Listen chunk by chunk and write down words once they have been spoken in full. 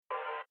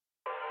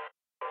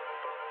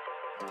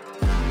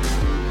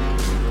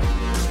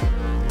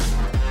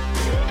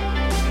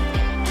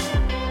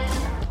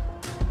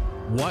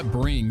What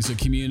brings a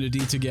community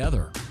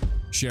together?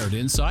 Shared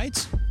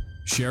insights?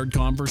 Shared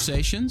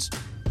conversations?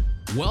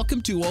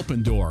 Welcome to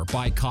Open Door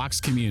by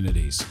Cox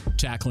Communities,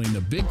 tackling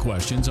the big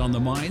questions on the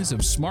minds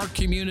of smart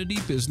community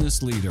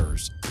business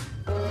leaders.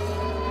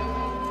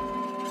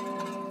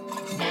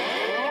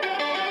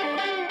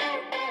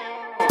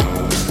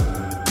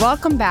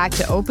 Welcome back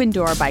to Open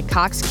Door by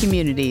Cox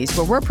Communities,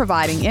 where we're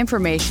providing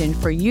information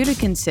for you to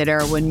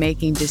consider when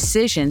making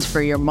decisions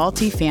for your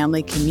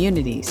multifamily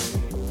communities.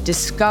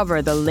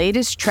 Discover the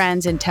latest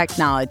trends and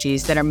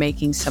technologies that are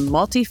making some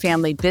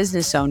multifamily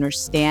business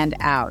owners stand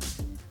out.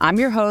 I'm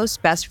your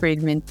host, Bess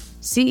Friedman,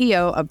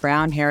 CEO of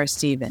Brown Harris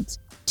Stevens.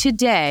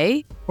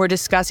 Today, we're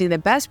discussing the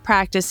best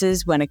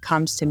practices when it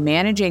comes to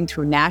managing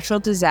through natural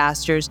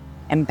disasters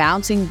and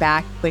bouncing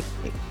back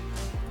quickly.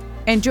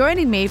 And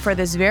joining me for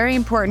this very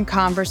important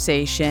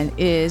conversation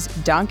is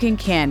Duncan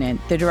Cannon,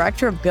 the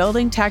Director of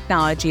Building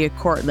Technology at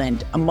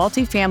Cortland, a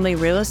multifamily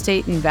real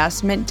estate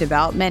investment,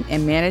 development,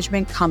 and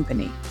management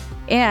company,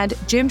 and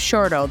Jim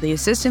Shortle, the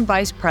Assistant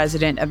Vice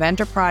President of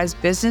Enterprise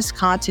Business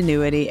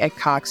Continuity at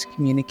Cox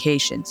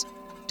Communications.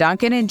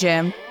 Duncan and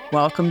Jim,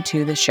 welcome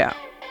to the show.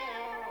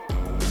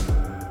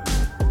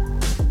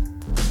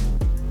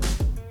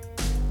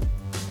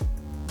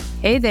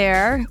 Hey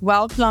there.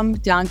 Welcome,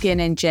 Duncan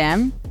and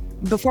Jim.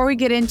 Before we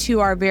get into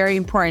our very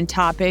important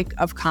topic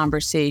of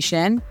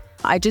conversation,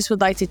 I just would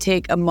like to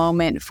take a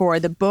moment for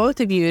the both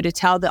of you to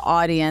tell the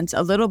audience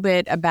a little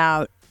bit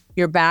about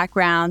your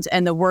backgrounds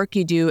and the work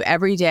you do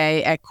every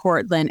day at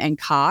Cortland and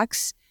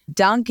Cox.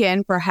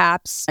 Duncan,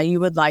 perhaps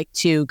you would like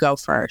to go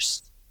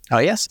first. Oh,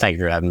 yes. Thank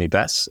you for having me,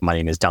 Bess. My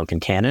name is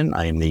Duncan Cannon.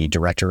 I am the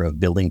Director of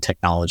Building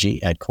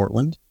Technology at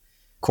Cortland.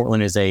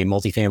 Cortland is a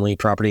multifamily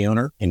property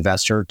owner,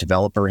 investor,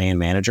 developer, and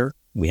manager.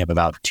 We have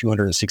about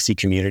 260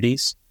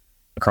 communities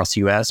across the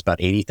U.S., about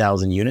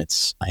 80,000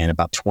 units and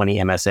about 20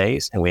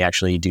 MSAs. And we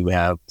actually do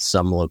have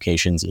some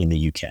locations in the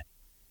U.K.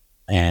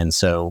 And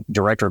so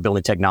Director of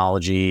Building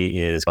Technology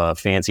is a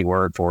fancy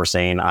word for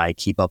saying I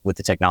keep up with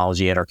the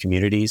technology at our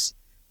communities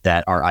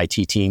that our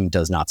IT team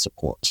does not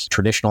support.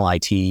 Traditional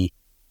IT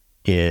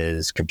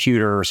is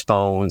computers,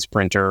 phones,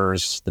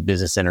 printers, the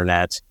business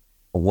internet.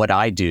 What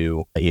I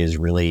do is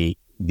really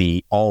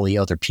all the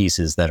other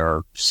pieces that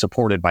are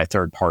supported by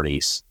third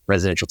parties,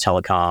 residential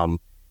telecom,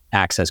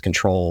 access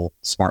control,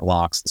 smart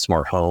locks, the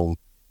smart home,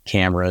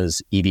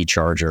 cameras, EV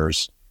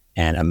chargers,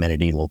 and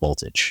amenity low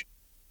voltage.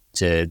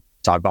 To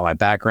talk about my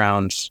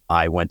background,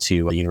 I went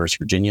to University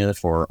of Virginia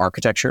for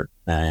architecture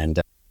and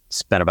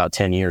spent about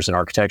 10 years in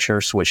architecture,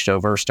 switched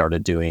over,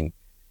 started doing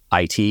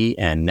IT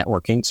and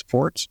networking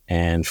support.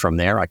 And from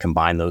there, I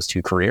combined those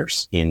two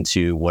careers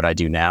into what I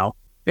do now.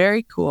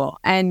 Very cool.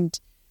 And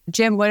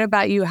Jim, what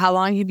about you? How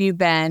long have you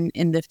been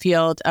in the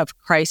field of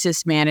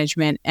crisis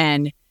management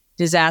and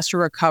disaster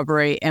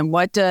recovery, and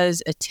what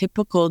does a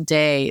typical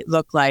day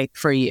look like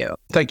for you?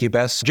 Thank you,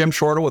 Bess. Jim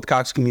Shortle with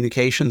Cox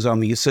Communications.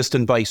 I'm the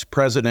Assistant Vice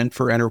President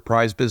for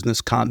Enterprise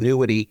Business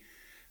Continuity.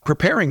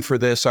 Preparing for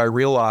this, I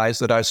realized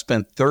that I've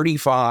spent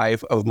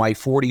 35 of my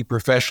 40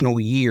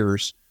 professional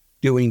years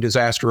doing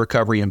disaster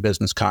recovery and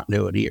business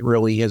continuity. It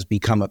really has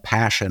become a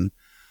passion.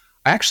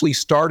 I actually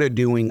started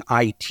doing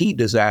IT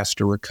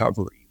disaster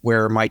recovery,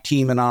 where my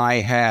team and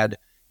I had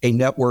a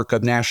network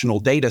of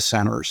national data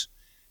centers.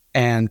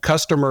 And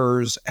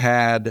customers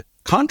had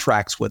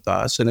contracts with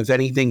us. And if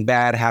anything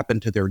bad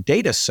happened to their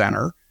data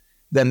center,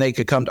 then they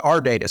could come to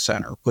our data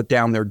center, put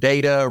down their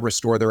data,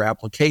 restore their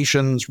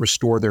applications,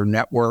 restore their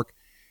network,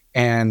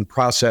 and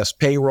process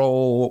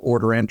payroll,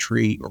 order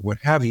entry, or what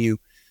have you.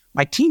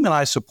 My team and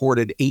I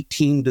supported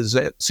 16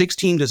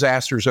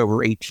 disasters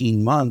over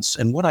 18 months.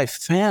 And what I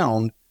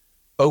found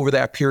over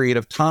that period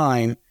of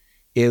time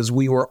is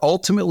we were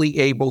ultimately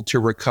able to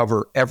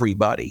recover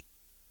everybody,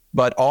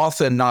 but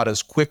often not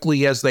as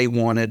quickly as they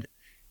wanted,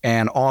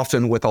 and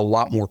often with a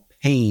lot more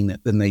pain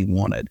than they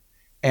wanted.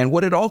 And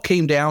what it all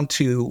came down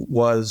to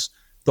was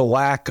the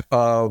lack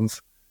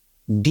of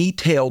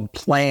detailed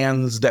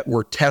plans that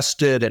were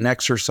tested and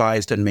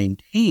exercised and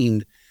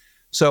maintained.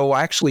 So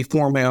I actually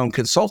formed my own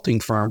consulting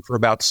firm for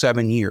about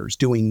 7 years,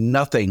 doing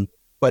nothing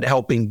but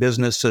helping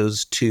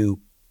businesses to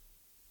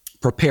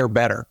prepare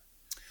better.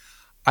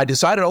 I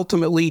decided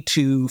ultimately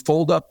to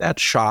fold up that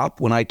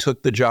shop when I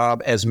took the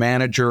job as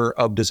manager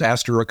of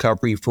disaster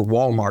recovery for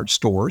Walmart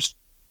stores.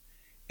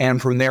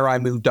 And from there, I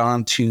moved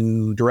on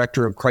to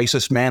director of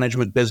crisis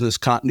management business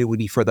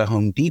continuity for the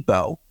Home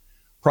Depot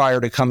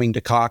prior to coming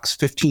to Cox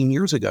 15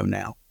 years ago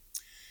now.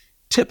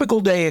 Typical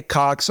day at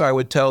Cox, I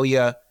would tell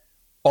you,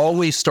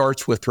 always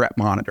starts with threat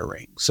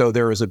monitoring. So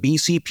there is a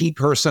BCP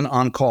person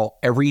on call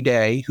every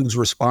day whose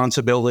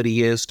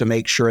responsibility is to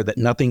make sure that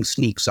nothing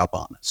sneaks up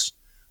on us.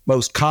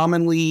 Most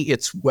commonly,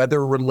 it's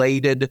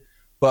weather-related,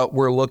 but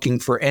we're looking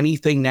for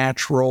anything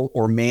natural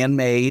or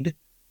man-made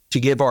to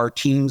give our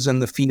teams in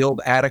the field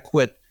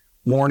adequate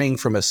warning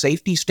from a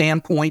safety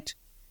standpoint.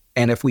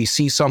 And if we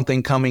see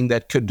something coming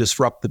that could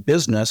disrupt the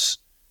business,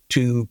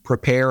 to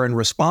prepare and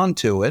respond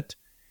to it.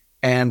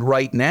 And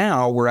right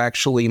now,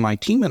 my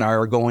team and I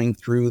are going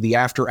through the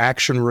after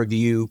action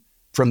review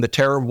from the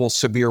terrible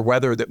severe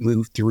weather that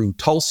moved through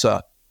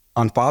Tulsa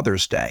on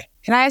Father's Day.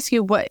 Can I ask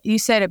you what you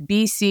said, a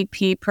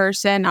BCP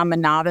person? I'm a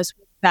novice.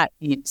 That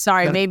means?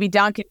 Sorry, maybe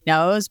Duncan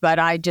knows, but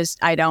I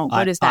don't.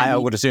 What does that mean? I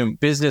would assume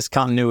business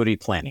continuity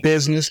planning.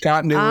 Business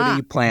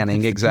continuity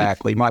planning,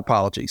 exactly. My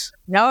apologies.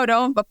 No,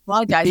 don't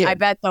apologize. Yeah. I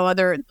bet the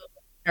other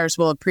listeners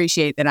will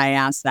appreciate that I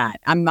asked that.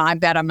 I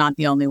bet I'm not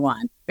the only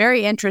one.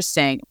 Very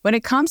interesting. When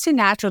it comes to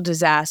natural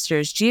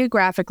disasters,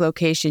 geographic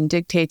location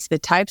dictates the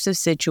types of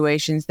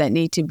situations that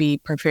need to be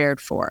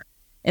prepared for.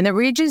 In the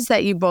regions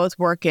that you both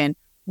work in,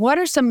 what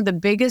are some of the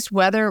biggest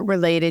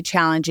weather-related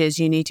challenges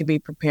you need to be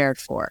prepared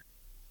for?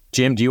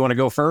 Jim, do you want to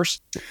go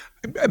first?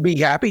 I'd be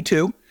happy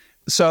to.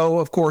 So,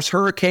 of course,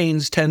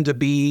 hurricanes tend to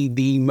be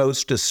the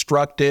most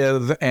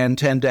destructive and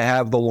tend to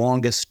have the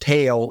longest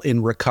tail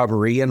in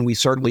recovery, and we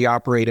certainly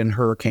operate in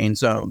hurricane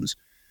zones.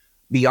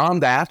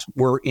 Beyond that,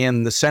 we're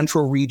in the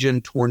Central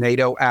Region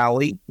Tornado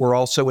Alley. We're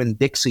also in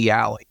Dixie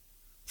Alley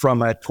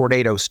from a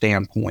tornado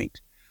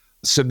standpoint.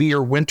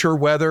 Severe winter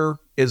weather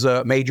is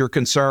a major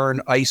concern.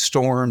 Ice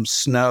storms,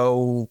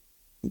 snow,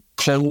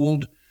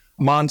 cold,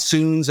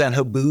 monsoons and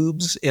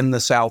haboobs in the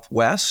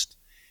Southwest.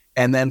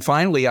 And then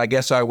finally, I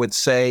guess I would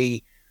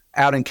say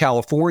out in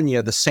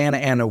California, the Santa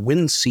Ana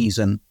wind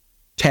season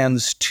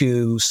tends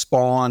to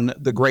spawn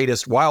the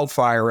greatest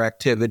wildfire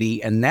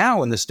activity. And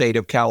now in the state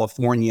of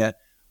California,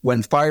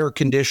 when fire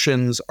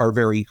conditions are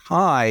very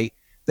high,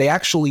 they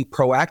actually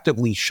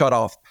proactively shut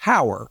off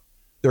power.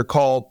 They're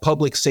called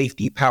public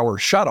safety power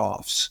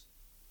shutoffs,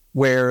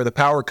 where the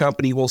power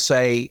company will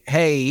say,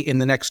 hey, in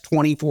the next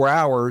 24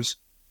 hours,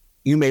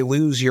 you may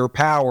lose your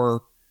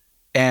power,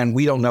 and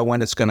we don't know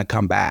when it's going to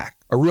come back.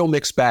 A real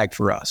mixed bag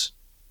for us.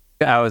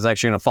 I was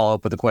actually going to follow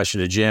up with a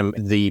question to Jim.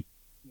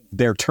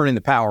 They're turning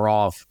the power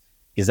off.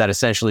 Is that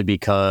essentially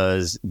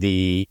because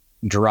the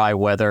dry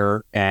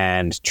weather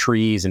and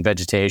trees and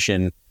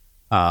vegetation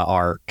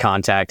are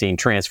contacting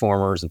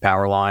transformers and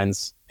power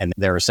lines, and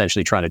they're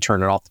essentially trying to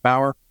turn it off the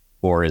power?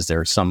 Or is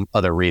there some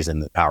other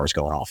reason the power's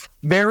going off?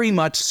 Very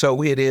much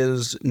so. It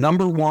is,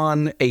 number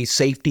one, a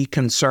safety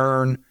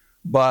concern,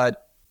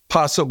 but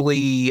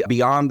possibly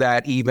beyond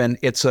that, even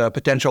it's a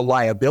potential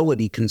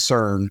liability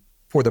concern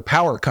for the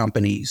power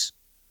companies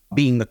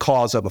being the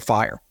cause of a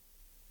fire.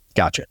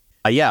 Gotcha.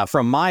 Yeah,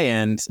 from my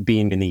end,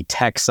 being in the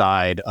tech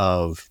side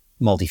of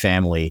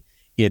multifamily,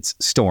 it's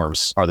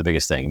storms are the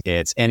biggest thing.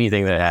 It's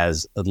anything that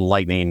has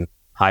lightning,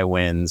 high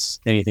winds,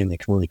 anything that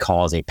can really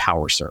cause a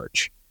power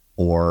surge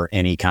or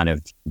any kind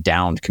of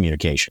downed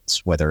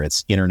communications, whether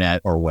it's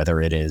internet or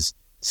whether it is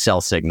cell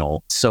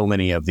signal. So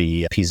many of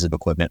the pieces of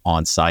equipment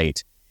on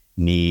site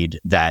need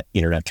that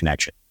internet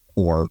connection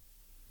or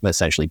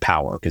essentially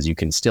power, because you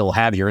can still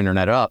have your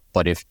internet up,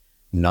 but if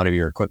none of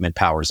your equipment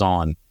powers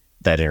on,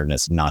 that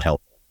internet's not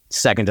helpful.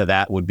 Second to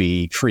that would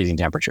be freezing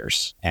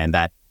temperatures. And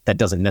that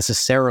doesn't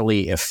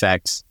necessarily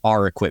affect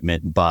our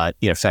equipment, but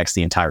it affects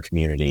the entire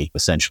community.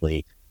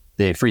 Essentially,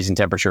 the freezing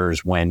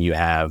temperatures when you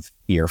have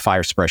your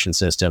fire suppression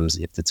systems,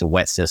 if it's a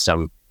wet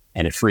system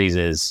and it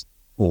freezes,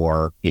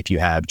 or if you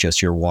have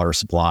just your water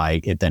supply,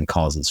 it then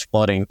causes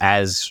flooding.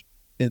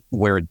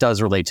 Where it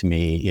does relate to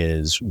me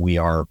is we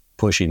are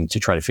pushing to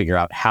try to figure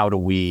out how do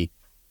we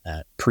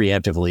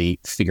preemptively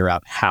figure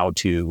out how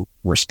to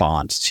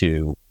respond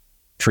to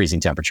freezing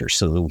temperatures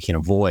so that we can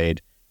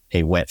avoid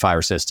a wet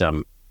fire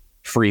system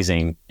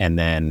freezing and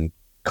then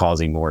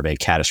causing more of a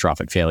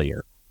catastrophic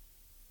failure.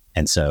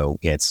 And so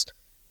it's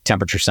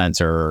temperature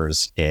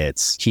sensors,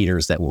 it's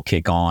heaters that will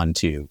kick on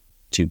to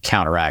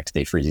counteract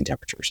the freezing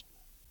temperatures.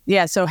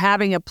 Yeah, so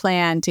having a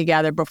plan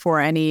together before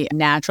any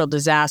natural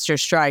disaster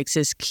strikes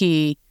is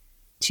key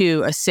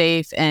to a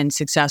safe and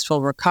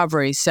successful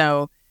recovery.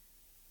 So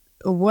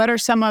what are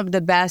some of the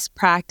best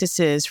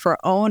practices for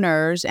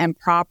owners and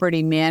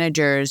property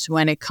managers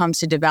when it comes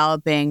to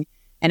developing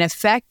an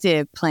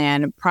effective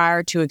plan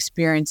prior to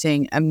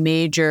experiencing a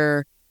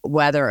major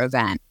weather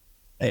event?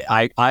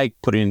 I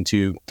put it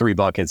into three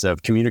buckets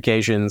of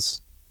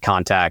communications,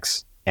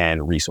 contacts,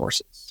 and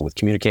resources. With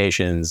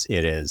communications,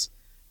 it is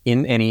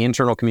in any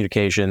internal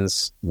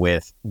communications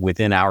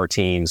within our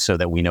team so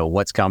that we know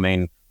what's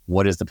coming,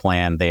 what is the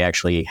plan. They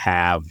actually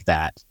have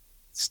that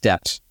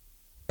stepped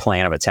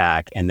plan of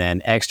attack. And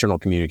then external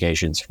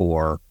communications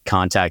for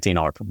contacting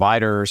our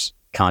providers,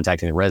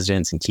 contacting the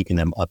residents and keeping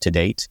them up to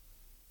date.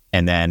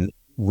 And then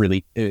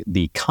really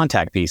the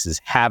contact piece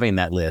is having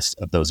that list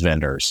of those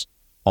vendors,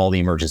 all the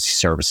emergency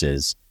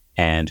services,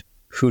 and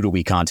who do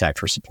we contact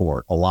for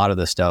support. A lot of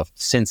the stuff,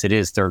 since it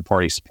is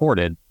third-party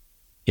supported,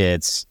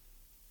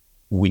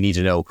 we need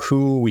to know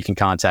who we can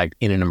contact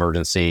in an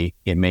emergency.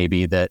 It may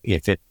be that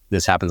if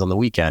this happens on the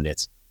weekend,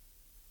 it's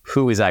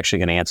who is actually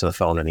going to answer the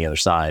phone on the other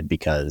side,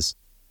 because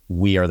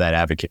we are that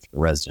advocate for the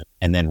resident.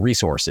 And then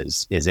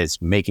resources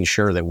it's making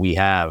sure that we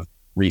have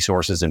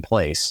resources in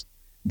place,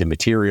 the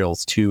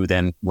materials to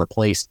then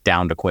replace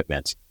downed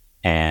equipment,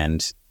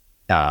 and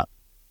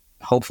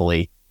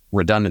hopefully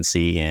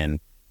redundancy in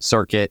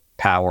circuit,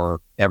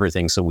 power,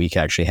 everything, so we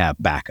can actually have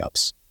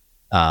backups.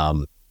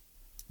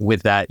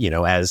 with that,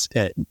 as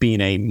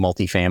being a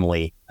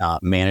multifamily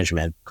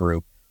management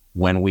group,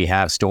 when we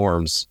have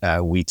storms,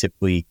 we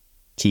typically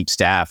keep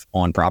staff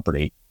on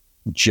property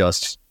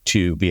just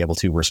to be able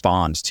to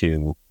respond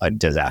to a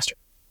disaster.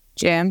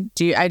 Jim,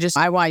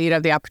 I want you to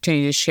have the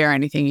opportunity to share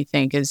anything you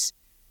think is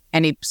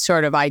any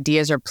sort of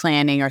ideas or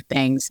planning or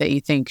things that you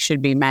think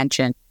should be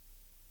mentioned.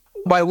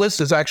 My list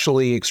is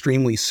actually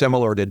extremely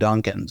similar to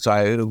Duncan's.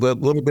 A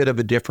little bit of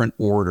a different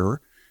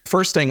order.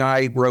 First thing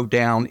I wrote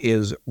down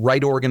is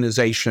right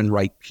organization,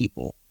 right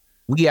people.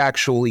 We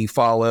actually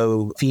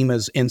follow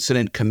FEMA's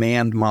incident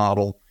command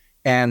model,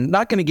 and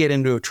not going to get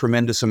into a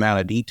tremendous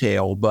amount of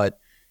detail, but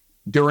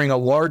during a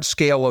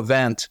large-scale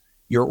event,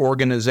 your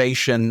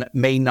organization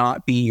may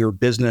not be your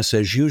business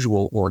as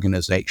usual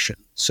organization.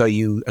 So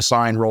you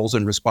assign roles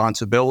and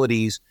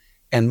responsibilities,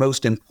 and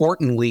most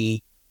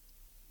importantly,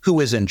 who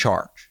is in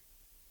charge?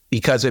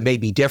 Because it may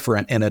be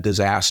different in a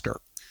disaster.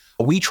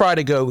 We try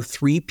to go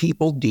 3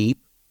 people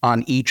deep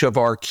on each of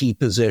our key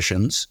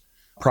positions,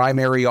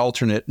 primary,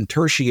 alternate, and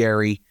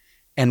tertiary.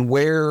 And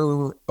where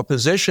a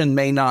position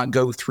may not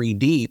go 3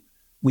 deep,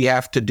 we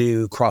have to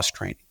do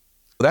cross-training.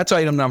 That's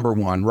item number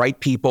 1, right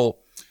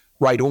people,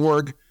 right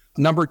org.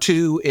 Number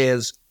 2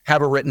 is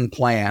have a written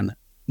plan,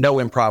 no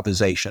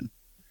improvisation.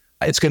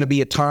 It's going to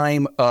be a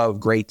time of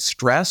great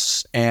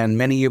stress, and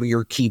many of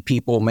your key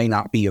people may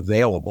not be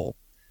available.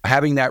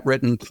 Having that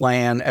written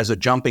plan as a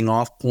jumping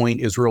off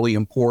point is really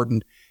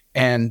important.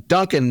 And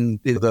Duncan,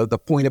 the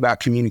point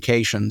about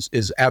communications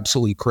is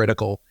absolutely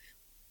critical.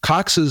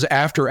 Cox's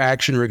after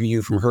action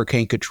review from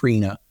Hurricane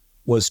Katrina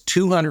was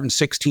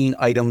 216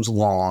 items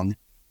long.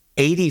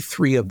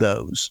 83 of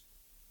those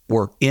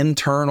were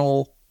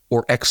internal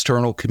or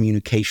external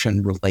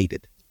communication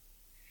related.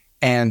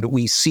 And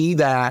we see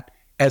that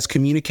as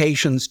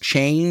communications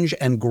change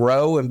and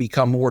grow and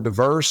become more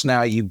diverse.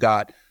 Now you've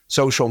got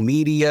social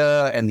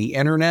media and the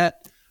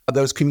internet.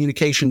 Those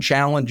communication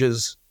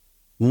challenges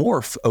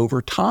morph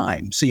over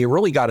time. So you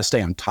really got to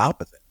stay on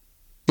top of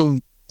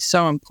it.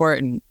 So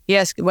important.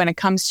 Yes, when it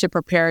comes to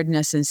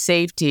preparedness and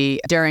safety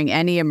during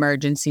any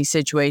emergency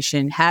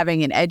situation,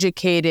 having an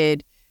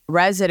educated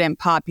resident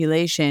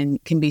population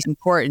can be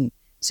important.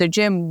 So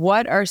Jim,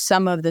 what are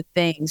some of the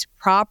things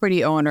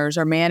property owners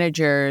or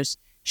managers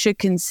should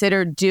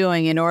consider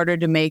doing in order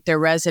to make their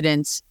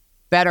residents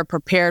better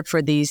prepared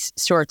for these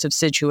sorts of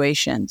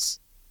situations?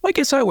 I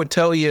guess I would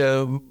tell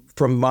you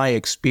from my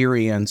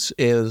experience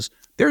is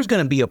there's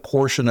going to be a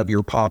portion of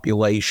your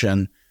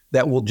population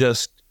that will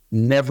just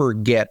never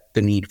get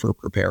the need for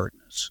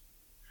preparedness.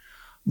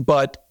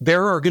 But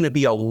there are going to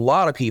be a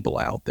lot of people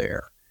out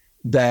there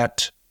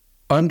that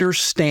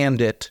understand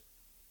it,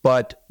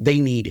 but they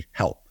need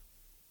help.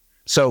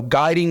 So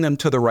guiding them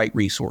to the right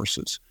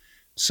resources.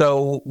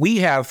 So we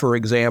have, for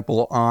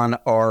example, on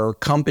our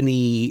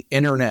company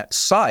internet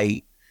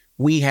site,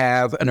 we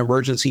have an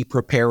emergency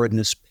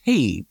preparedness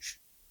page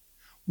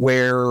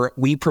where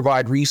we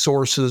provide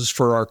resources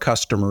for our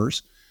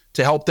customers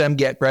to help them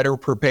get better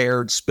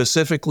prepared,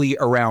 specifically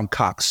around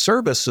Cox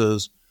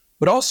services,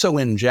 but also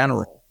in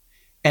general.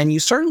 And you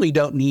certainly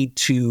don't need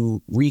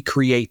to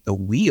recreate the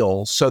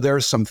wheel. So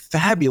there's some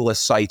fabulous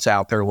sites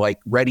out there like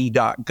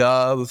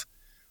ready.gov.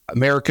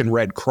 American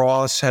Red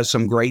Cross has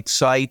some great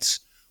sites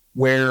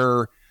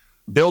where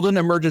build an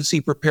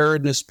emergency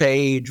preparedness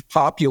page,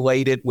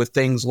 populate it with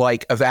things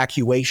like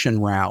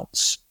evacuation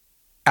routes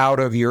out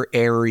of your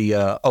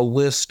area, a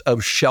list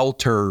of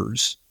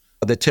shelters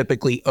that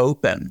typically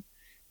open,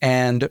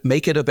 and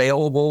make it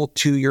available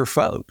to your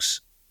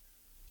folks.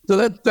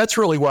 So that's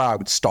really where I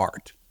would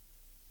start.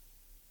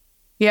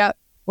 Yeah.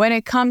 When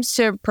it comes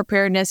to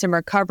preparedness and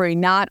recovery,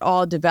 not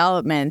all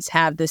developments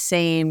have the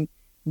same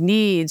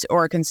needs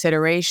or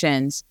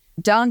considerations.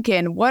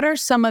 Duncan, what are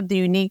some of the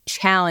unique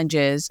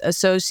challenges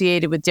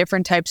associated with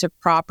different types of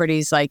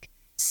properties like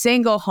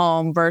single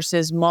home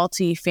versus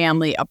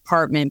multi-family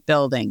apartment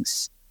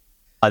buildings?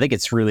 I think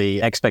it's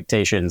really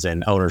expectations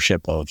and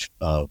ownership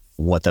of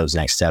what those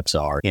next steps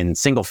are. In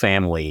single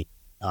family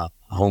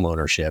home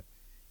ownership,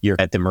 you're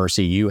at the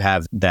mercy. You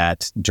have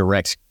that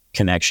direct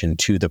connection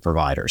to the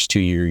providers, to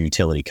your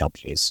utility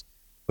companies.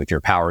 If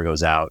your power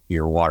goes out,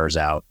 your water's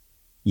out,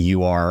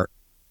 you are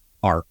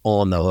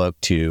on the hook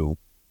to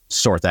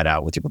sort that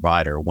out with your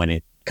provider. When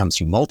it comes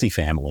to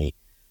multifamily,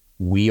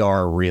 we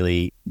are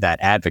really that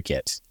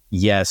advocate.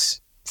 Yes,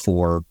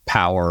 for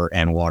power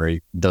and water,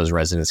 those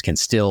residents can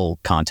still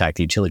contact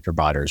the utility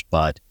providers,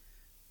 but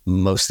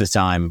most of the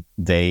time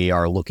they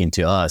are looking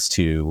to us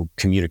to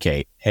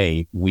communicate,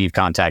 hey, we've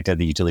contacted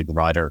the utility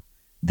provider.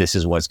 This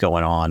is what's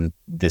going on.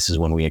 This is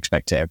when we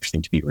expect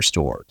everything to be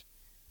restored.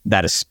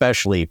 That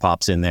especially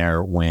pops in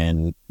there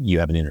when you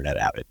have an internet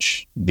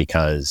outage,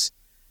 because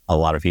a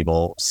lot of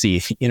people see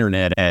the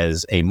internet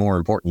as a more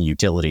important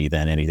utility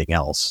than anything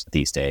else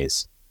these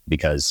days,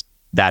 because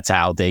that's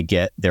how they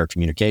get their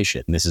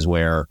communication. This is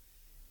where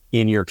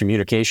in your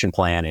communication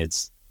plan,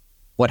 it's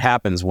what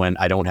happens when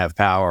I don't have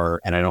power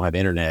and I don't have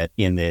internet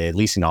in the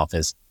leasing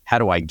office. How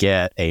do I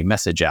get a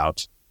message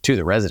out to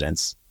the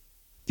residents?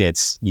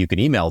 You can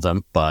email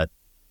them, but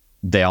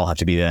they all have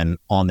to be then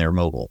on their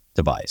mobile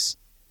device.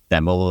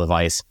 That mobile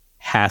device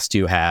has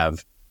to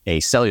have a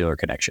cellular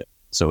connection.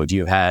 So if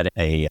you had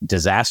a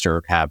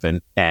disaster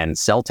happen and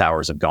cell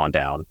towers have gone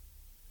down,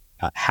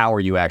 how are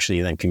you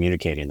actually then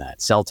communicating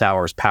that? Cell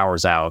towers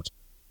powers out.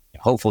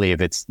 Hopefully, if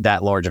it's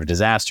that large of a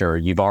disaster,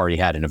 you've already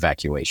had an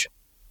evacuation.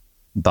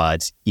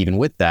 But even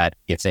with that,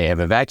 if they have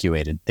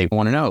evacuated, they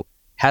want to know,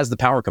 has the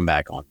power come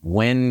back on?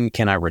 When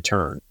can I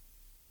return?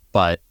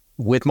 But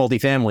with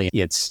multifamily,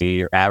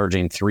 you're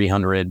averaging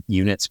 300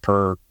 units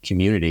per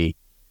community.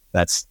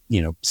 That's,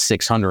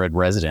 600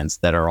 residents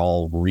that are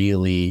all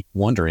really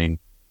wondering,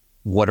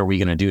 what are we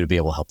going to do to be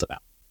able to help them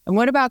out? And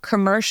what about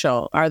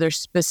commercial? Are there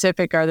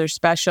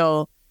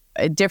special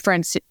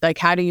difference? Like,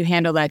 how do you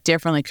handle that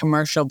differently,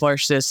 commercial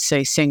versus,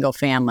 say, single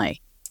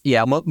family?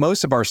 Yeah,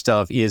 most of our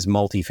stuff is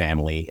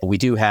multifamily. We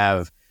do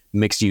have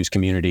mixed use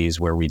communities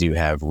where we do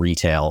have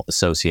retail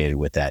associated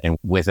with that. And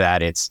with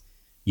that,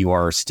 you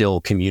are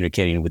still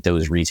communicating with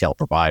those retail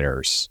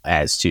providers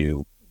as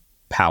to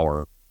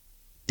power,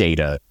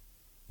 data,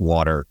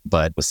 water.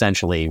 But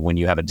essentially, when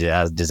you have a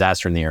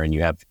disaster in the air and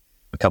you have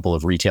a couple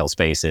of retail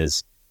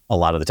spaces, a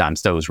lot of the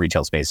times those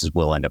retail spaces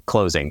will end up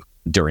closing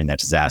during that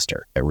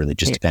disaster. It really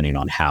just depending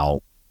on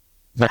how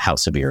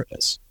severe it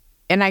is.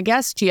 And I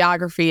guess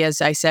geography,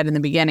 as I said in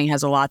the beginning,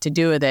 has a lot to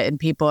do with it. And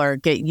people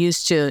get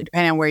used to,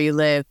 depending on where you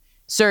live,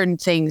 certain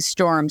things,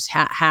 storms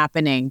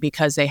happening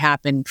because they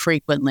happen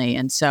frequently.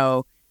 And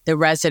so the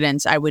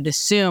residents, I would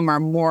assume, are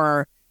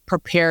more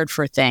prepared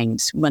for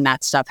things when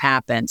that stuff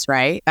happens,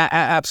 right?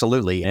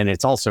 Absolutely. And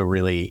it's also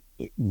really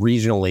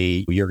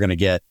regionally, you're going to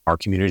get our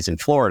communities in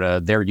Florida,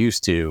 they're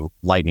used to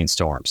lightning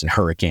storms and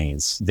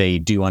hurricanes. They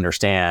do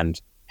understand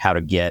how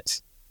to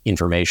get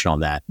information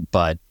on that.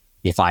 But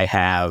if I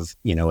have,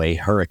 a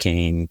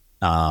hurricane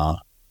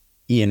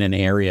in an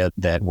area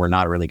that we're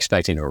not really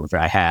expecting, or if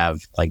I have,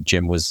 like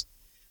Jim was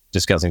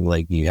discussing,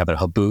 like you have a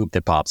haboob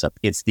that pops up,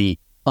 it's the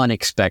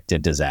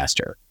unexpected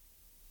disaster.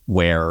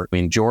 Where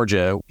in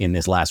Georgia, in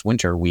this last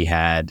winter, we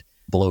had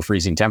below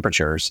freezing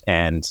temperatures,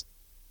 and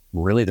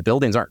really the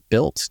buildings aren't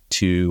built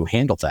to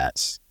handle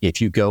that.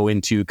 If you go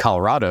into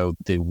Colorado,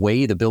 the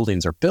way the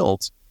buildings are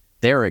built,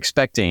 they're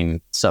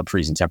expecting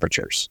sub-freezing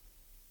temperatures.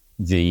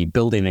 The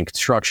building and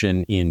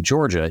construction in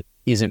Georgia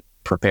isn't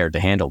prepared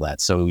to handle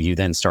that. So you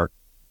then start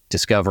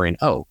discovering,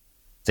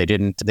 they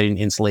didn't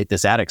insulate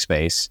this attic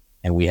space,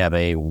 and we have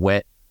a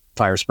wet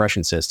fire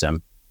suppression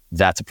system.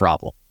 That's a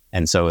problem.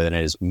 And so then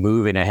it is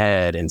moving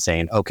ahead and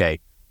saying, okay,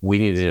 we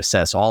need to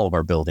assess all of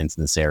our buildings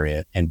in this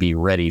area and be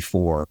ready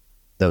for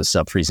those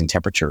sub-freezing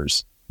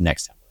temperatures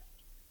next time.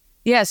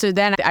 Yeah, so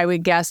then I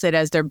would guess that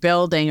as they're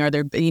building or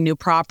they're new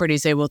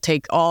properties, they will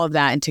take all of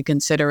that into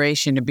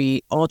consideration to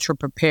be ultra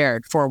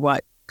prepared for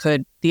what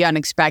could be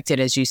unexpected,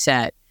 as you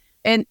said.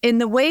 And in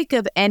the wake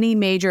of any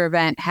major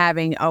event,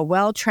 having a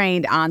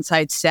well-trained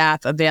on-site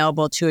staff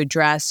available to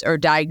address or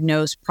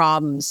diagnose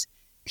problems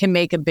can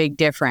make a big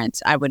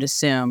difference, I would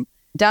assume.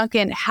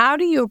 Duncan, how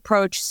do you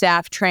approach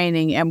staff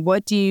training, and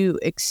what do you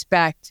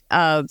expect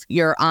of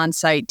your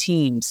on-site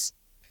teams?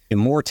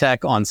 More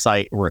tech on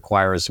site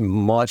requires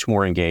much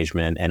more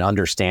engagement and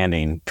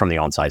understanding from the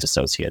on-site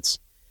associates.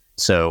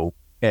 So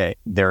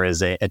there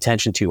is a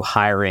attention to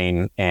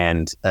hiring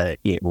and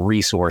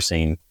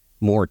resourcing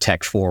more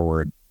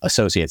tech-forward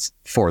associates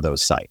for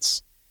those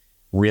sites.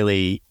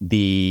 Really,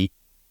 the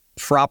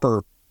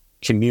proper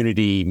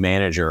community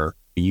manager,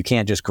 you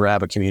can't just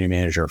grab a community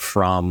manager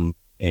from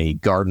a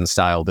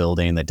garden-style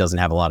building that doesn't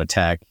have a lot of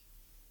tech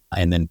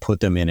and then put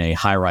them in a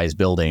high-rise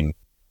building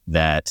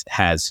that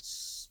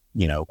has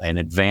an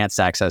advanced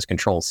access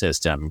control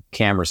system,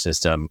 camera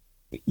system,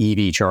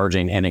 EV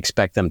charging, and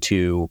expect them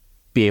to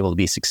be able to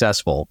be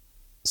successful.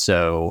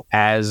 So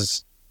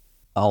as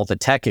all the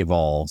tech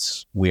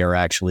evolves, we are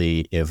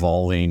actually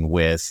evolving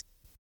with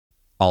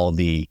all of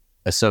the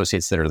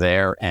associates that are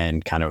there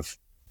and kind of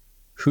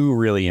who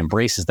really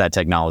embraces that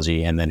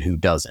technology and then who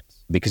doesn't.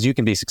 Because you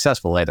can be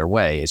successful either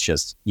way. It's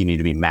just you need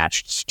to be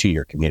matched to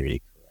your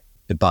community.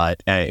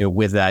 But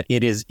with that,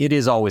 it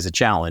is always a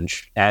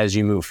challenge as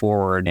you move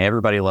forward.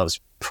 Everybody loves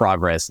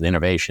progress and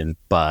innovation,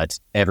 but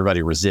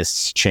everybody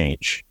resists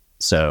change.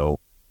 So,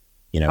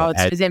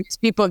 as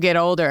people get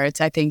older,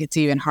 I think it's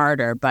even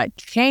harder. But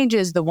change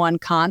is the one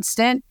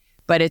constant.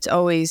 But it's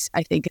always,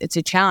 I think, it's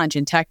a challenge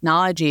in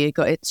technology.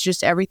 It's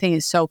just everything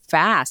is so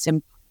fast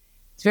and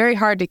it's very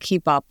hard to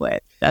keep up with.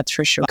 That's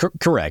for sure.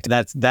 Correct.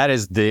 That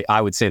is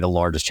I would say the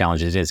largest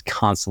challenge. It is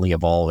constantly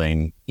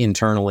evolving.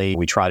 Internally,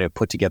 we try to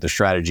put together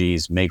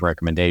strategies, make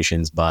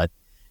recommendations, but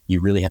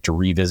you really have to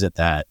revisit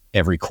that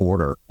every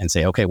quarter and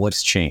say, okay,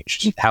 what's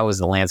changed? How is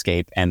the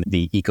landscape and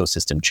the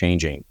ecosystem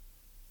changing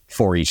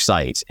for each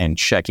site? And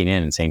checking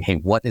in and saying, hey,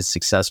 what is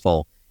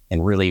successful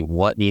and really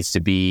what needs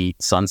to be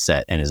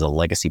sunset and is a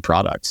legacy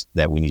product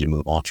that we need to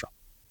move on from?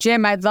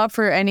 Jim, I'd love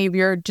for any of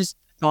your just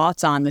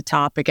thoughts on the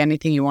topic,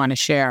 anything you want to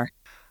share.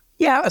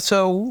 Yeah,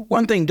 so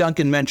one thing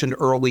Duncan mentioned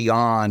early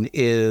on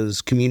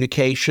is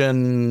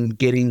communication,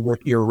 getting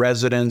with your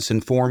residents,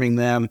 informing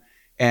them,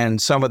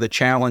 and some of the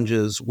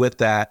challenges with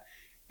that.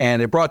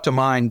 And it brought to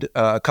mind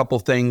a couple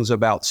things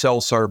about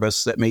cell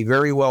service that may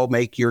very well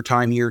make your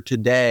time here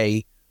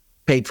today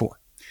paid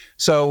for.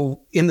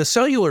 So in the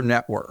cellular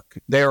network,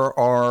 there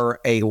are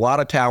a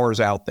lot of towers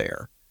out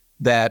there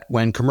that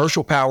when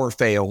commercial power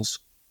fails,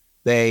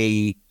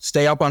 they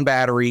stay up on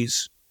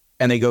batteries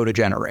and they go to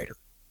generator.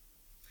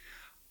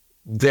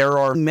 There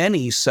are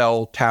many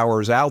cell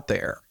towers out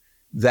there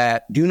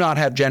that do not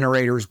have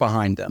generators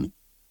behind them,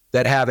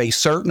 that have a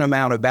certain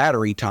amount of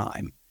battery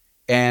time.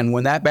 And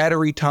when that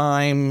battery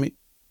time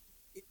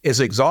is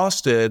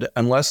exhausted,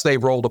 unless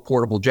they've rolled a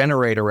portable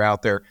generator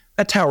out there,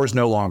 that tower is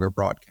no longer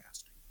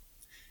broadcasting.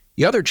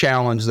 The other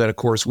challenge that, of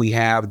course, we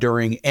have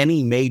during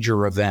any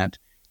major event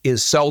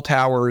is cell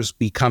towers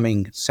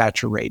becoming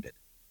saturated.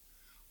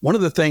 One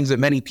of the things that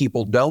many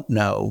people don't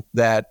know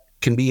that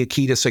can be a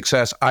key to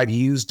success, I've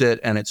used it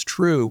and it's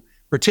true,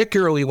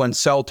 particularly when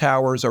cell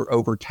towers are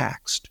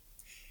overtaxed.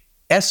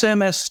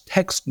 SMS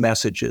text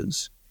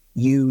messages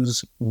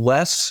use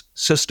less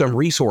system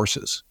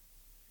resources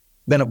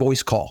than a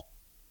voice call.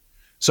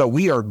 So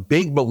we are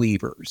big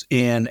believers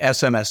in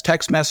SMS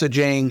text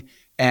messaging,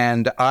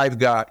 and I've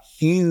got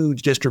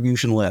huge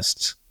distribution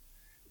lists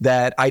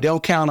that I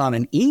don't count on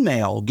an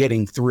email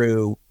getting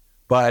through,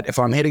 but if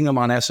I'm hitting them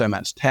on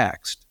SMS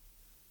text,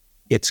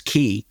 it's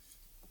key.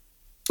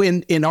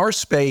 In our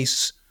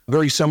space,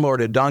 very similar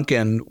to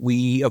Duncan,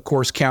 we, of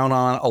course, count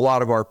on a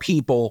lot of our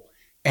people,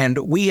 and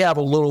we have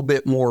a little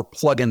bit more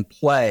plug and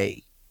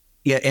play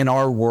in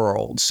our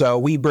world. So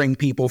we bring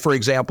people, for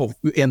example,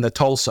 in the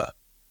Tulsa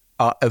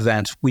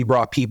event, we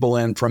brought people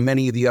in from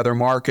many of the other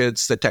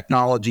markets. The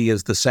technology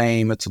is the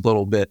same. It's a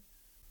little bit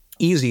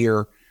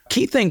easier.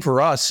 Key thing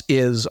for us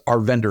is our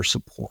vendor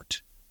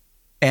support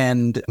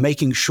and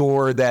making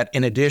sure that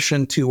in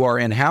addition to our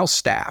in-house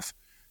staff,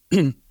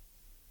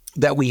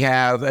 that we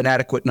have an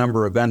adequate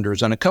number of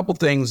vendors. And a couple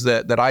things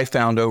that I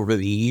found over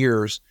the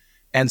years,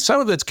 and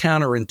some of it's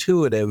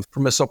counterintuitive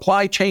from a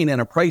supply chain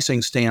and a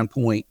pricing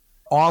standpoint.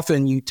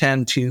 Often you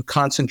tend to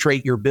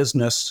concentrate your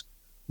business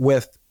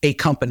with a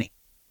company,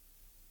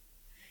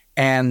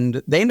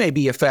 and they may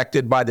be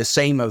affected by the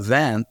same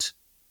event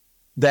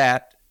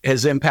that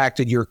has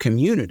impacted your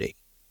community.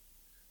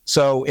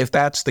 So if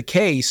that's the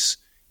case,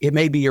 it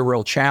may be a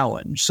real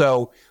challenge.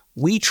 So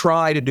we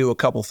try to do a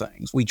couple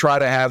things. We try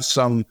to have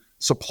some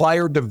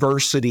supplier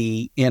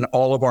diversity in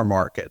all of our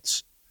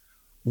markets.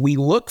 We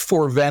look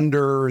for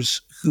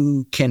vendors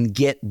who can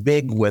get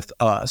big with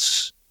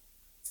us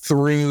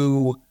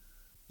through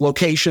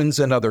locations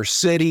in other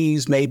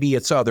cities, maybe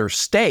it's other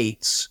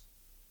states,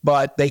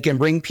 but they can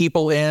bring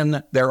people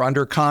in, they're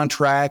under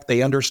contract,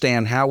 they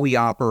understand how we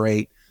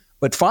operate.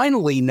 But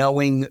finally,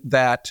 knowing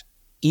that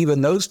even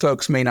those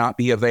folks may not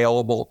be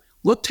available,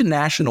 look to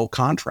national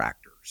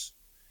contractors.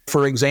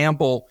 For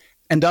example,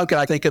 and Duncan,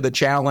 I think of the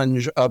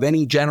challenge of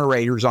any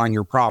generators on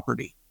your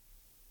property.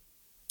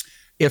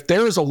 If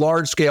there is a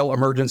large-scale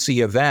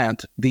emergency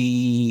event,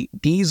 the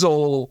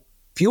diesel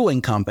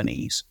fueling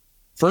companies,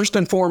 first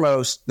and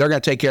foremost, they're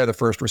going to take care of the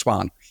first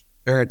responders.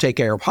 They're going to take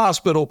care of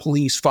hospital,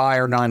 police,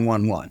 fire,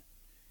 911.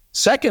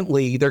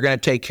 Secondly, they're going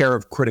to take care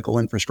of critical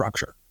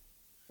infrastructure,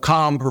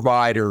 comm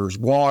providers,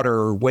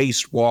 water,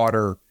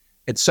 wastewater,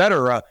 et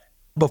cetera,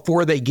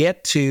 before they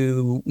get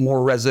to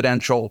more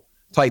residential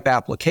type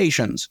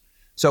applications.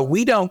 So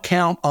we don't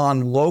count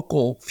on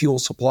local fuel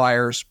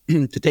suppliers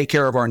to take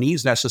care of our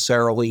needs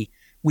necessarily.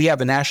 We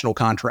have a national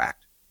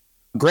contract.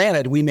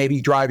 Granted, we may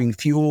be driving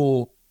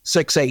fuel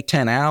 6, 8,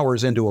 10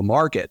 hours into a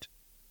market,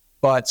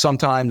 but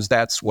sometimes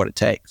that's what it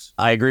takes.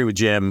 I agree with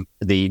Jim.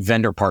 The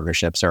vendor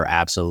partnerships are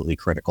absolutely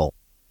critical.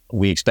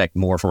 We expect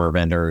more from our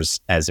vendors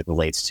as it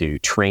relates to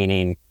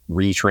training,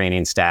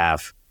 retraining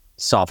staff,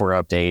 software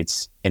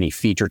updates, any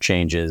feature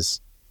changes.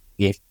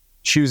 If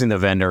choosing the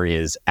vendor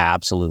is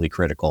absolutely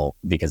critical,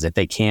 because if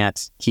they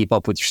can't keep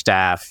up with your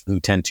staff who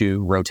tend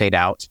to rotate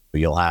out,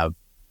 you'll have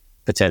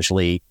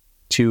potentially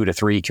 2 to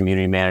 3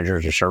 community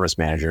managers or service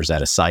managers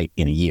at a site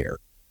in a year.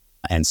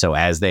 And so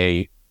as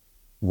they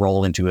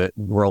roll into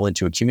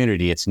a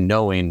community, it's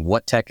knowing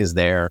what tech is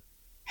there,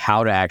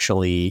 how to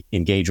actually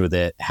engage with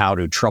it, how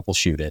to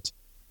troubleshoot it.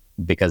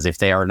 Because if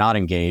they are not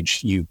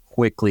engaged, you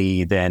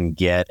quickly then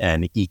get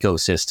an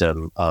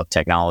ecosystem of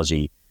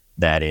technology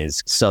that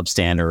is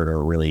substandard,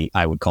 or really,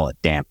 I would call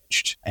it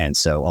damaged. And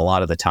so a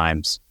lot of the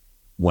times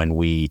when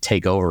we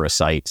take over a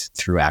site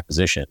through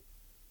acquisition,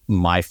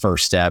 my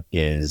first step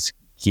is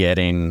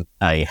getting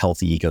a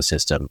healthy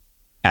ecosystem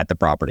at the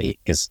property,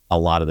 because a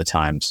lot of the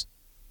times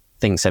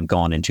things have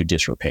gone into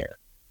disrepair.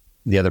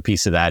 The other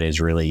piece of that is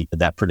really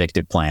that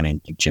predictive planning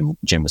Jim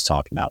was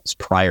talking about. It's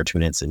prior to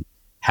an incident,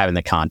 having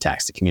the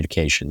contacts, the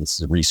communications,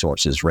 the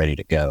resources ready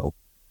to go,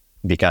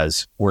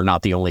 because we're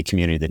not the only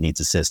community that needs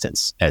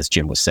assistance, as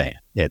Jim was saying.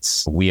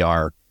 We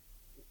are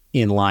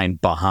in line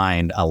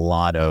behind a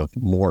lot of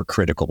more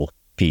critical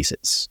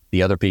pieces.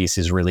 The other piece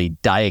is really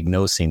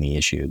diagnosing the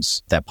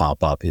issues that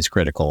pop up is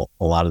critical.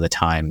 A lot of the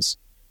times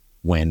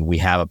when we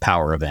have a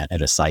power event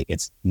at a site,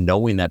 it's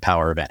knowing that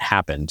power event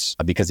happened,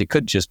 because it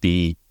could just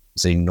be,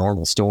 say,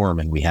 normal storm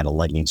and we had a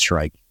lightning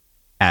strike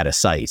at a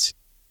site.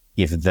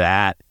 if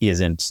that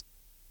isn't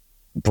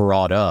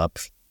brought up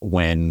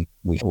when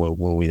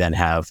we then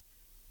have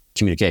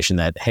communication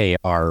that, hey,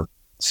 our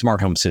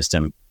smart home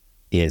system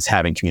is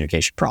having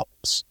communication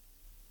problems,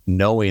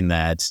 knowing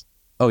that,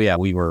 oh yeah,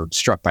 we were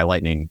struck by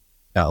lightning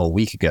a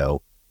week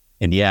ago,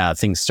 and yeah,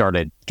 things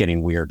started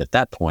getting weird at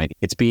that point.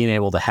 It's being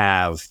able to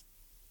have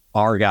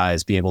our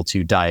guys be able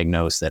to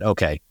diagnose that,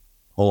 okay,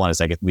 hold on a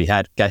second,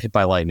 got hit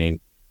by lightning,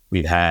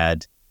 we've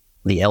had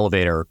the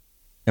elevator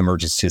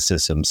emergency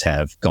systems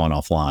have gone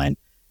offline,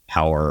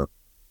 our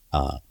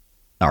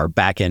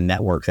back-end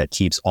network that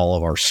keeps all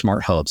of our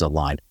smart hubs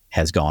online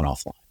has gone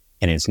offline.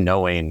 And it's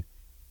knowing,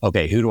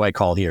 okay, who do I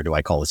call here? Do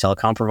I call the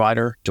telecom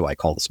provider? Do I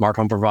call the smart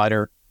home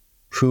provider?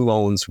 Who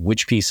owns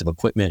which piece of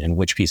equipment and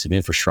which piece of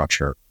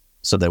infrastructure,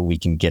 so that we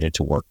can get it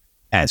to work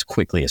as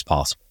quickly as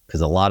possible?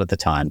 Because a lot of the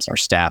times our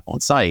staff on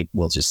site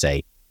will just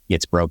say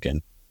it's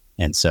broken.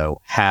 And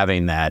so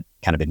having that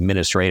kind of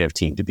administrative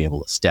team to be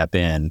able to step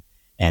in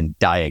and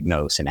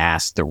diagnose and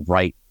ask the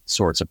right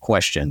sorts of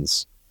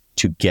questions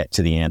to get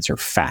to the answer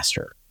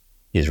faster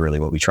is really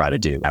what we try to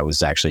do. I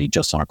was actually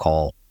just on a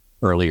call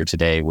earlier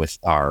today with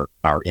our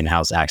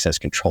in-house access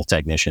control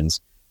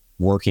technicians,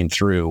 working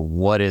through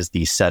what is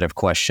the set of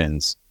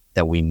questions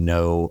that we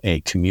know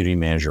a community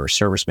manager or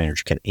service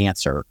manager can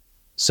answer,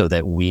 so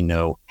that we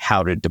know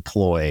how to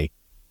deploy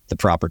the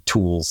proper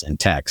tools and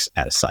techs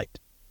at a site.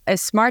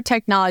 As smart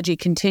technology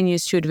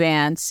continues to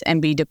advance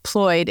and be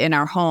deployed in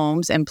our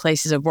homes and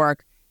places of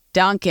work,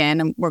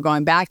 Duncan, we're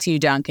going back to you,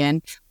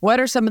 Duncan, what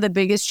are some of the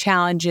biggest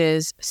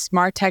challenges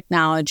smart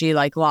technology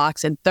like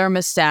locks and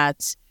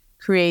thermostats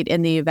create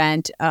in the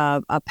event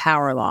of a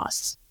power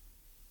loss?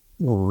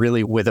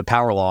 Really, with a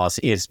power loss,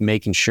 is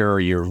making sure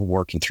you're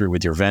working through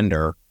with your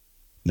vendor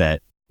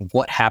that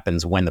what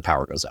happens when the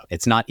power goes out.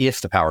 It's not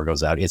if the power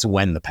goes out, it's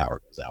when the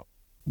power goes out,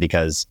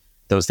 because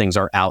those things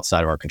are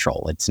outside of our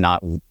control. It's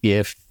not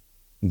if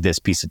this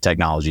piece of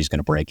technology is going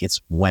to break, it's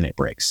when it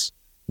breaks.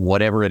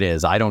 Whatever it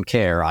is, I don't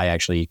care. I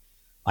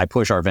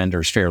push our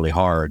vendors fairly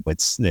hard.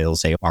 They'll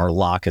say, our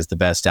lock is the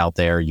best out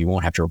there. You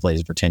won't have to replace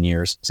it for 10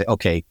 years. I say,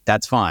 okay,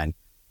 that's fine.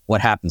 What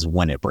happens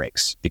when it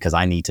breaks? Because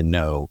I need to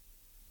know,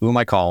 who am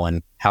I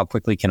calling? How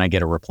quickly can I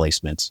get a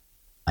replacement?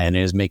 And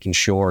it is making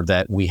sure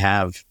that we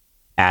have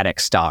attic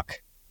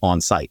stock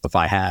on site. If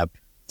I have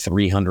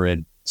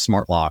 300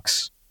 smart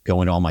locks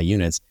going to all my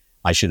units,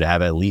 I should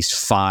have at least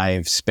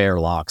 5 spare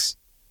locks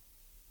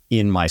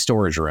in my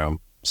storage room,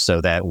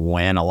 so that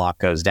when a lock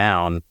goes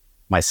down,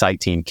 my site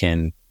team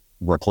can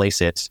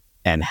replace it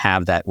and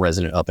have that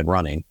resident up and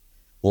running.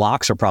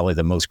 Locks are probably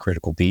the most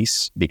critical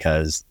piece,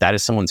 because that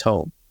is someone's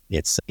home.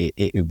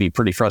 It would be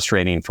pretty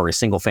frustrating for a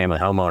single family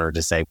homeowner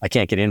to say, I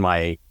can't get in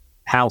my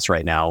house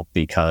right now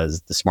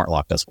because the smart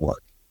lock doesn't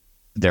work.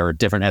 There are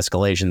different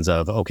escalations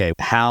of, okay,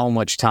 how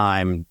much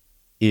time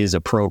is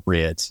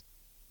appropriate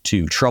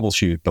to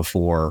troubleshoot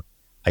before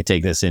I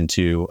take this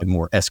into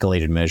more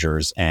escalated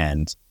measures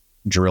and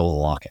drill the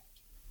lock out.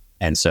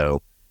 And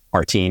so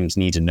our teams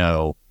need to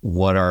know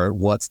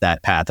what's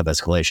that path of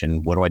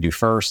escalation. What do I do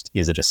first?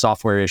 Is it a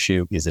software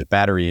issue? Is it a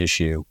battery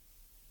issue?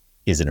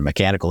 Is it a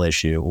mechanical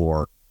issue?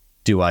 Or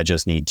do I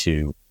just need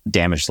to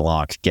damage the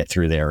lock, get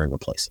through there and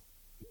replace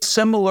it?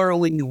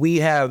 Similarly, we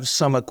have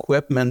some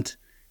equipment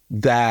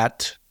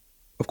that,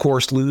 of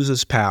course,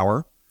 loses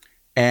power.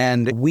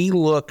 And we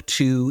look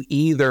to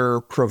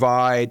either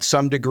provide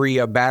some degree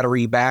of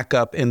battery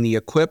backup in the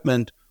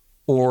equipment,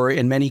 or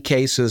in many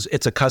cases,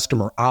 it's a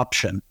customer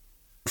option.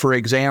 For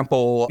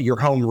example, your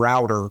home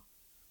router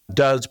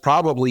does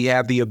probably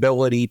have the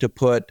ability to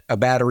put a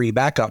battery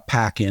backup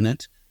pack in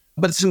it,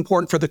 but it's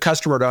important for the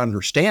customer to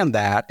understand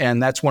that.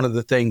 And that's one of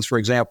the things, for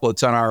example,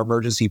 it's on our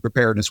emergency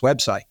preparedness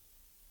website,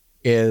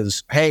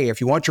 is, hey,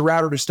 if you want your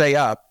router to stay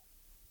up,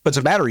 put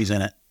some batteries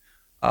in it.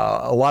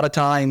 A lot of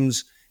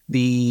times,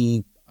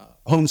 the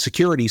home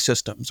security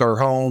systems or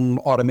home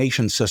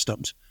automation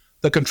systems,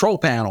 the control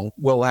panel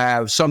will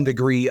have some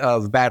degree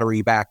of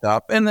battery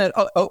backup, and then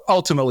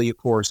ultimately, of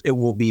course, it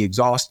will be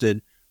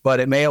exhausted, but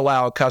it may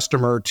allow a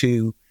customer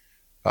to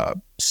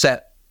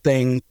set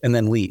things and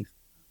then leave.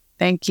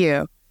 Thank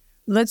you.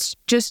 Let's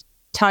just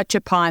touch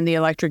upon the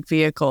electric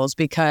vehicles,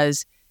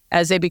 because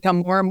as they become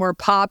more and more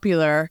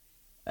popular,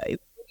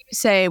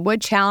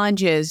 what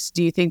challenges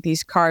do you think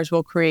these cars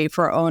will create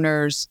for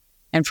owners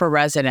and for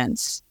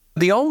residents?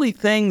 The only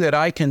thing that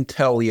I can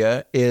tell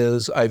you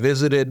is I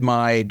visited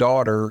my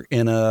daughter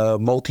in a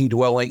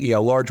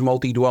large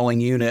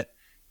multi-dwelling unit,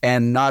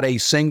 and not a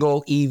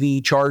single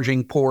EV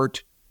charging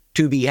port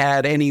to be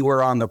had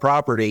anywhere on the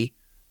property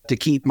to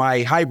keep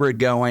my hybrid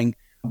going.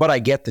 But I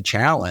get the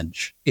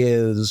challenge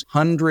is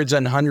hundreds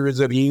and hundreds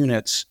of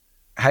units.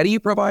 How do you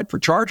provide for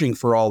charging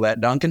for all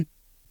that, Duncan?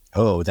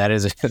 Oh, that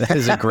is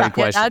a great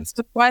question. That's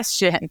the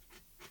question.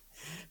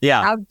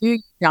 Yeah. How do you,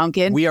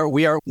 Duncan? We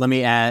are. Let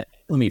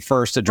me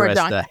first address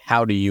the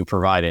how do you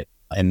provide it,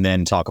 and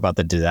then talk about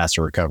the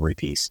disaster recovery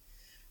piece.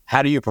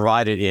 How do you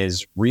provide it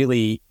is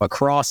really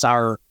across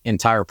our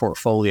entire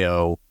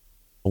portfolio.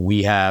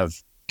 We have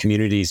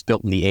communities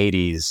built in the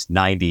 80s,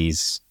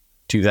 90s,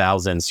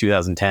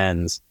 2000s,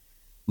 2010s.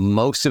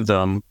 Most of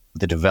them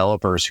the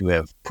developers who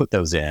have put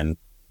those in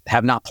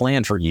have not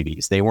planned for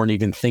EVs. They weren't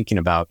even thinking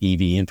about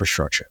EV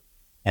infrastructure.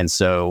 And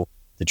so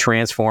the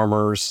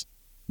transformers,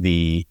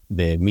 the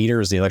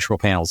meters, the electrical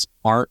panels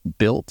aren't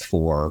built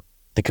for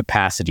the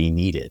capacity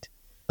needed.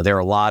 There are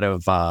a lot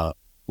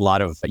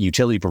of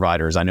utility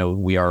providers. I know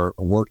we are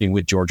working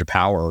with Georgia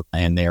Power,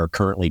 and they are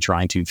currently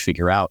trying to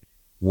figure out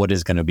what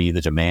is going to be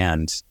the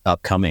demand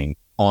upcoming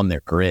on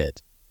their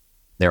grid.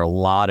 There are a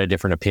lot of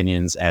different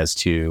opinions as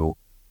to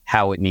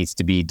how it needs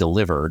to be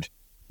delivered.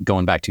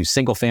 Going back to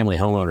single family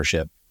home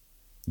ownership,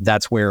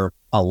 that's where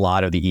a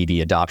lot of the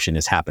EV adoption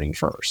is happening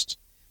first.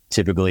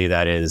 Typically,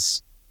 that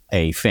is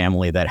a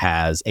family that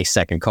has a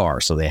second car.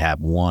 So they have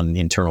one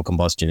internal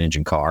combustion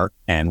engine car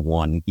and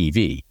one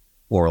EV.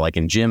 Or like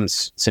in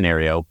Jim's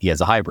scenario, he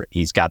has a hybrid.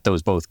 He's got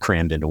those both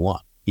crammed into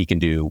one. He can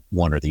do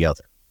one or the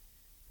other.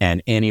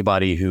 And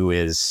anybody who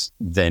is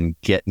then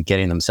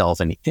getting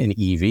themselves an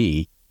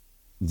EV,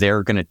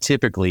 they're going to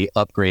typically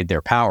upgrade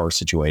their power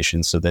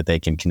situation so that they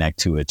can connect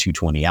to a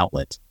 220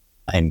 outlet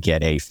and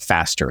get a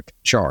faster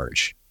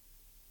charge.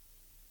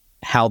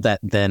 How that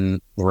then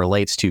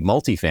relates to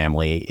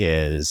multifamily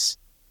is,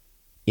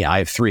 I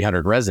have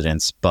 300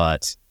 residents,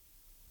 but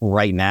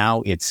right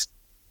now it's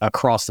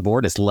across the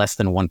board, it's less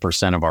than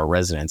 1% of our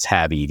residents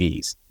have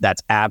EVs.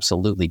 That's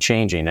absolutely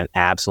changing and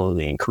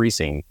absolutely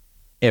increasing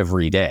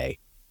every day,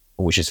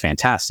 which is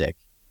fantastic.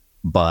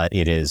 But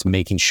it is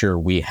making sure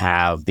we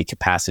have the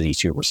capacity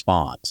to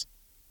respond.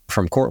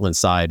 From Cortland's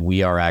side,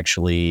 we are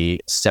actually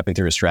stepping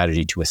through a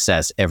strategy to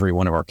assess every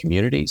one of our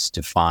communities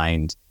to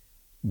find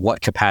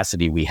what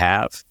capacity we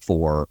have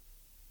for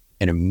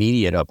an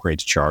immediate upgrade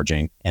to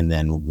charging, and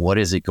then what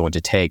is it going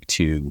to take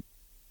to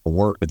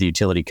work with the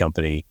utility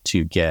company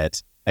to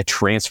get a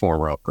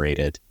transformer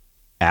upgraded,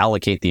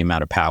 allocate the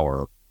amount of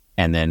power,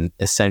 and then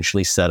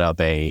essentially set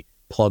up a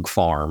plug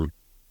farm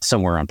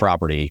somewhere on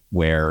property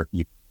where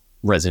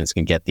residents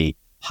can get the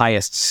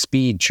highest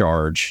speed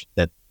charge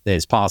that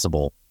is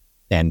possible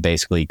and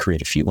basically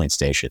create a fueling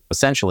station.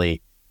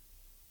 Essentially,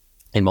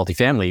 in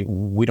multifamily,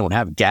 we don't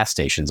have gas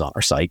stations on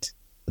our site.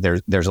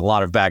 There's a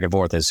lot of back and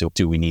forth as to,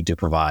 do we need to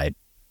provide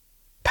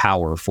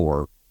power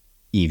for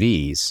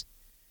EVs?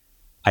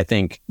 I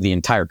think the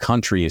entire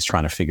country is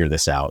trying to figure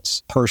this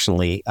out.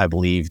 Personally, I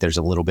believe there's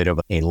a little bit of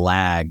a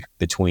lag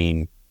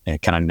between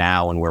kind of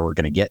now and where we're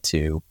going to get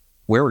to.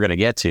 Where we're going to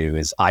get to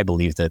is, I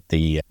believe that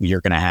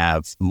you're going to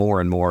have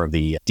more and more of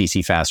the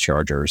DC fast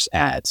chargers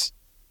at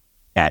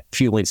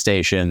fueling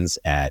stations,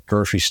 at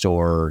grocery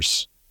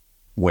stores,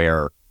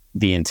 where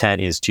the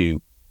intent is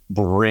to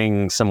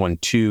bring someone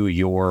to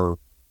your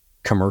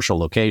commercial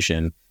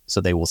location,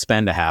 so they will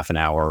spend a half an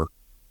hour,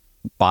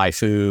 buy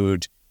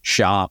food,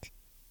 shop,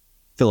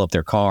 fill up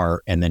their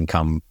car, and then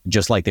come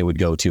just like they would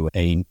go to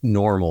a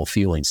normal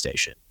fueling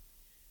station.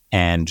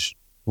 And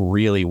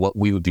really what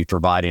we would be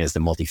providing as the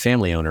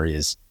multifamily owner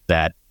is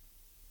that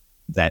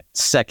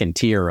second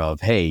tier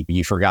of, hey,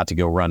 you forgot to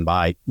go run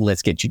by,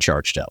 let's get you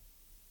charged up.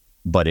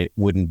 But it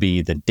wouldn't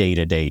be the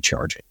day-to-day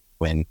charging.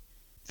 When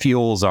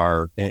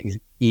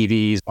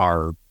EVs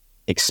are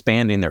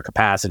expanding their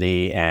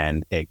capacity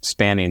and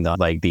expanding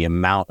the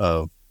amount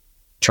of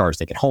charge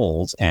they can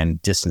hold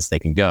and distance they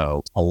can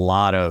go, a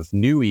lot of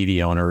new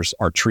EV owners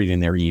are treating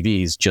their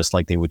EVs just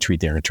like they would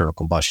treat their internal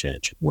combustion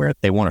engine, where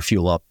they want to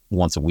fuel up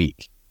once a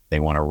week. They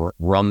want to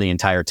run the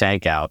entire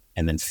tank out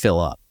and then fill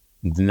up,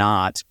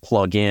 not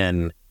plug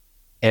in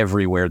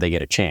everywhere they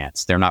get a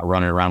chance. They're not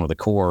running around with a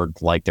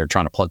cord like they're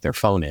trying to plug their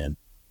phone in.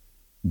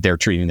 They're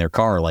treating their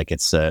car like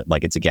it's a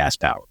gas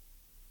power.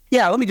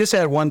 Yeah, let me just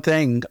add one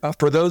thing.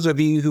 For those of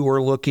you who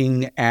are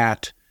looking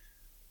at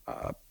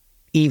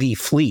EV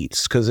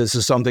fleets, because this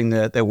is something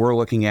that we're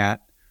looking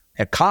at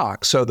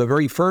Cox. So the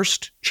very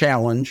first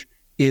challenge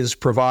is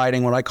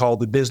providing what I call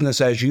the business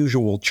as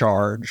usual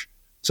charge.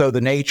 So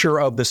the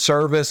nature of the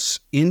service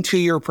into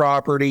your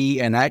property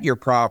and at your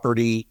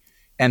property,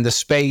 and the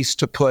space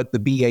to put the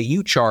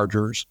BAU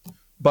chargers.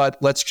 But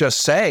let's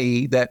just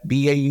say that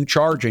BAU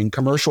charging,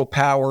 commercial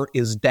power,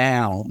 is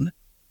down,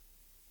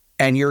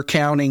 and you're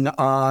counting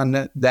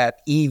on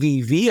that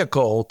EV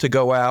vehicle to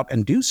go out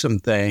and do some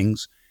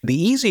things. The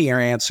easier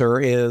answer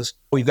is,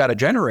 we've got a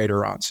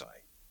generator on site.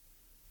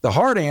 The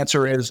hard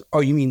answer is, oh,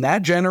 you mean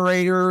that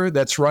generator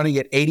that's running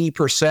at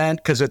 80%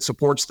 because it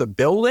supports the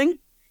building,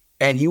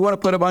 and you want to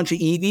put a bunch of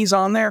EVs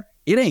on there?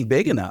 It ain't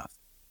big enough.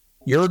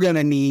 You're going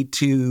to need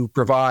to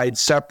provide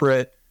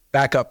separate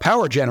backup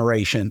power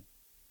generation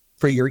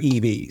for your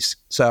EVs.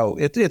 So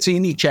it's a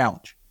unique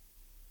challenge.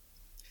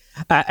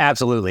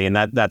 Absolutely. And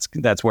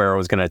that's where I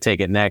was going to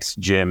take it next,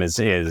 Jim,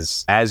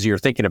 is as you're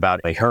thinking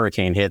about a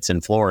hurricane hits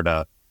in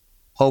Florida,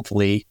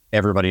 hopefully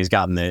everybody's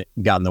gotten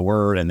the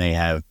word and they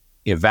have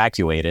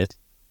evacuated.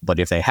 But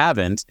if they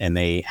haven't and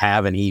they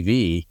have an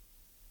EV,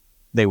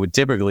 they would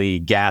typically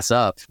gas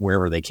up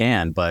wherever they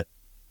can. But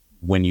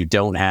when you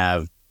don't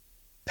have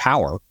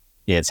power,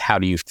 it's how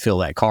do you fill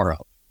that car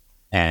up?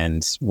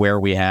 And where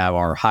we have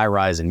our high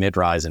rise and mid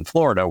rise in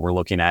Florida, we're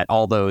looking at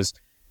all those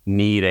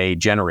need a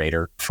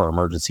generator for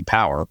emergency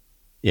power.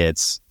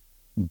 It's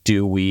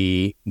do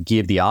we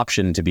give the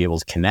option to be able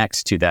to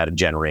connect to that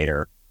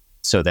generator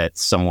so that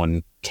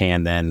someone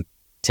can then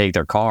take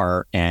their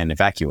car and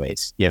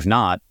evacuate? If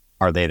not,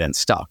 are they then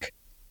stuck?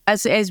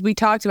 As we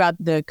talked about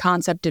the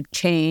concept of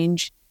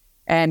change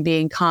and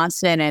being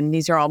constant, and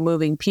these are all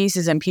moving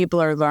pieces and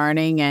people are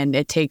learning and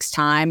it takes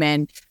time,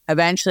 and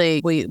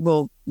eventually we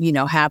will,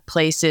 have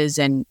places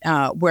and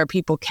where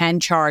people can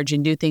charge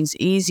and do things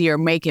easier,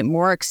 make it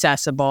more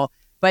accessible.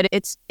 But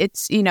it's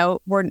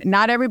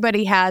not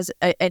everybody has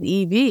an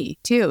EV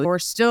too. We're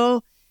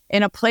still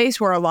in a place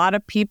where a lot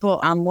of people,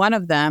 on one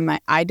of them,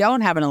 I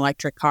don't have an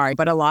electric car,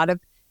 but a lot of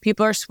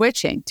people are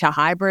switching to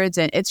hybrids,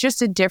 and it's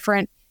just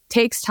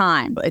takes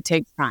time. It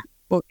takes time.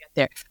 We'll get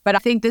there. But I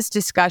think this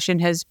discussion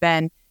has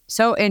been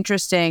so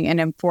interesting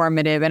and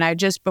informative. And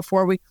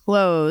before we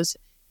close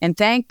and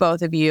thank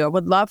both of you, I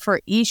would love for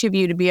each of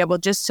you to be able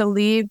just to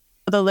leave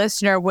the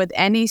listener with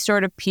any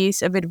sort of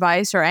piece of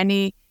advice or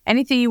anything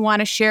you want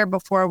to share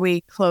before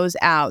we close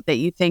out that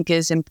you think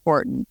is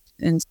important.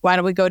 And why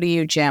don't we go to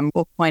you, Jim?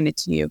 We'll point it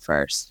to you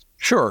first.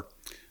 Sure.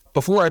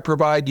 Before I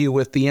provide you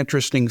with the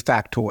interesting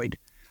factoid,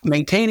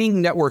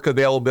 maintaining network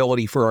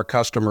availability for our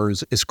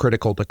customers is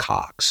critical to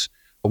Cox.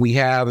 We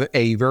have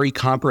a very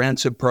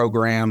comprehensive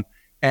program,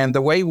 and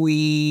the way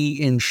we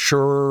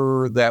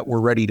ensure that we're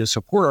ready to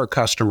support our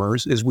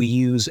customers is we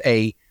use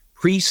a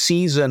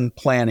pre-season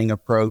planning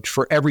approach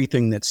for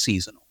everything that's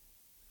seasonal.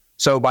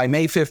 So by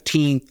May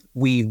 15th,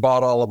 we've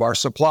bought all of our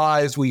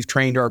supplies, we've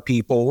trained our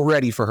people, we're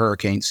ready for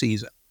hurricane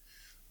season.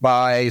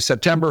 By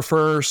September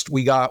 1st,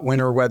 we got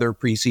winter weather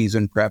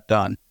pre-season prep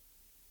done.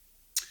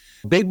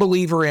 Big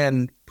believer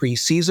in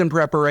pre-season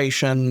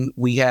preparation.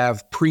 We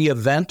have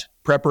pre-event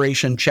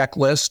preparation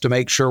checklists to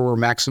make sure we're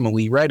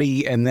maximally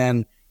ready. And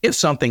then if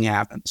something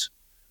happens,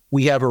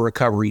 we have a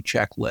recovery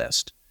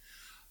checklist.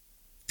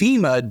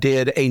 FEMA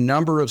did a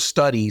number of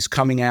studies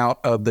coming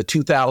out of the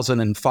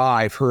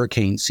 2005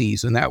 hurricane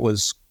season. That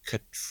was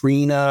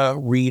Katrina,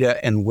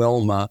 Rita, and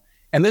Wilma.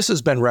 And this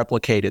has been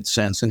replicated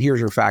since. And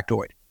here's your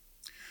factoid.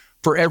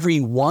 For every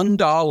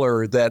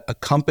 $1 that a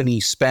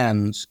company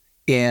spends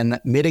in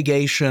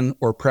mitigation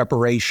or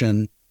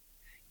preparation,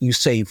 you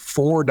save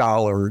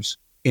 $4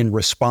 in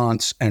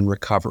response and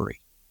recovery.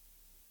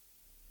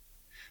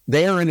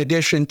 There, in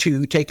addition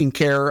to taking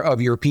care of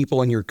your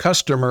people and your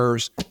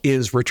customers,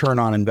 is return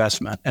on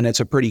investment. And it's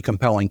a pretty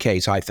compelling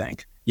case, I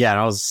think. Yeah, and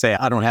I was say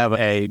I don't have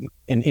an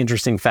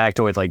interesting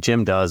factoid like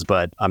Jim does,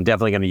 but I'm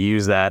definitely going to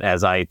use that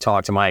as I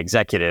talk to my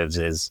executives.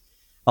 Is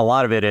a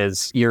lot of it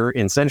is you're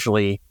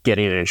essentially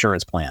getting an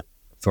insurance plan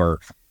to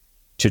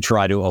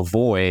try to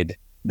avoid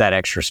that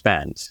extra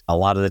spend. A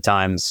lot of the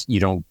times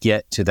you don't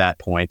get to that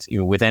point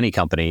with any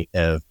company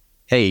of,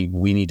 hey,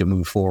 we need to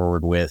move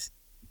forward with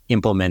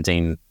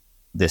implementing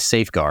this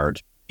safeguard.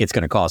 It's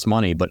going to cost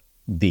money, but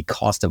the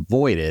cost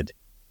avoided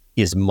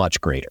is much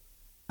greater.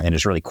 And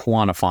it's really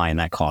quantifying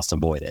that cost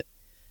avoided.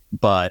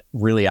 But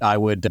really, I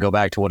would go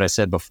back to what I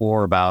said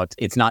before about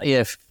it's not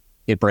if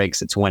it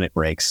breaks, it's when it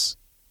breaks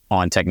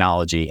on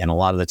technology. And a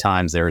lot of the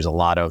times there's a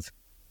lot of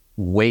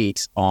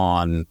weight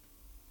on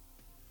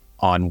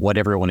what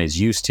everyone is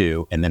used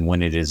to. And then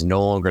when it is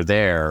no longer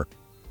there,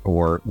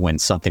 or when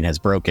something has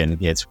broken,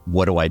 it's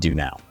what do I do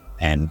now?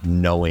 And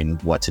knowing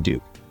what to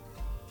do.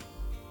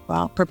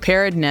 Well,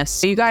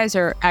 preparedness. You guys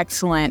are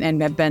excellent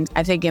and have been,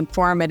 I think,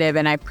 informative.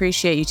 And I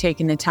appreciate you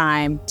taking the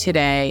time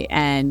today,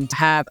 and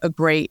have a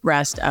great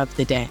rest of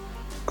the day.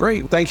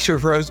 Great. Thanks for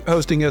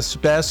hosting us,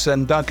 Bess.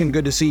 And Duncan,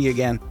 good to see you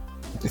again.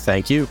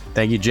 Thank you.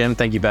 Thank you, Jim.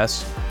 Thank you,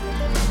 Bess.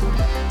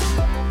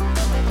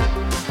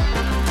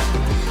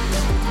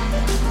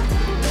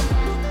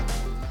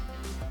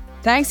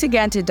 Thanks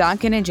again to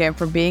Duncan and Jim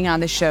for being on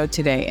the show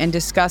today and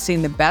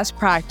discussing the best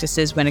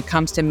practices when it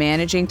comes to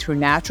managing through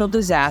natural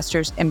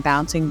disasters and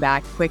bouncing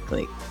back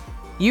quickly.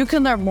 You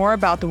can learn more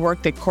about the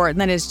work that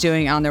Cortland is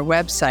doing on their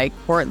website,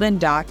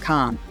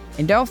 cortland.com.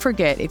 And don't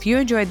forget, if you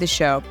enjoyed the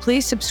show,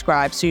 please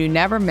subscribe so you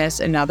never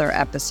miss another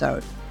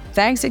episode.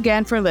 Thanks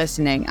again for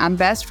listening. I'm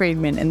Bess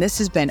Friedman, and this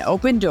has been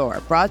Open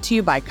Door, brought to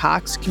you by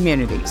Cox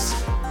Communities.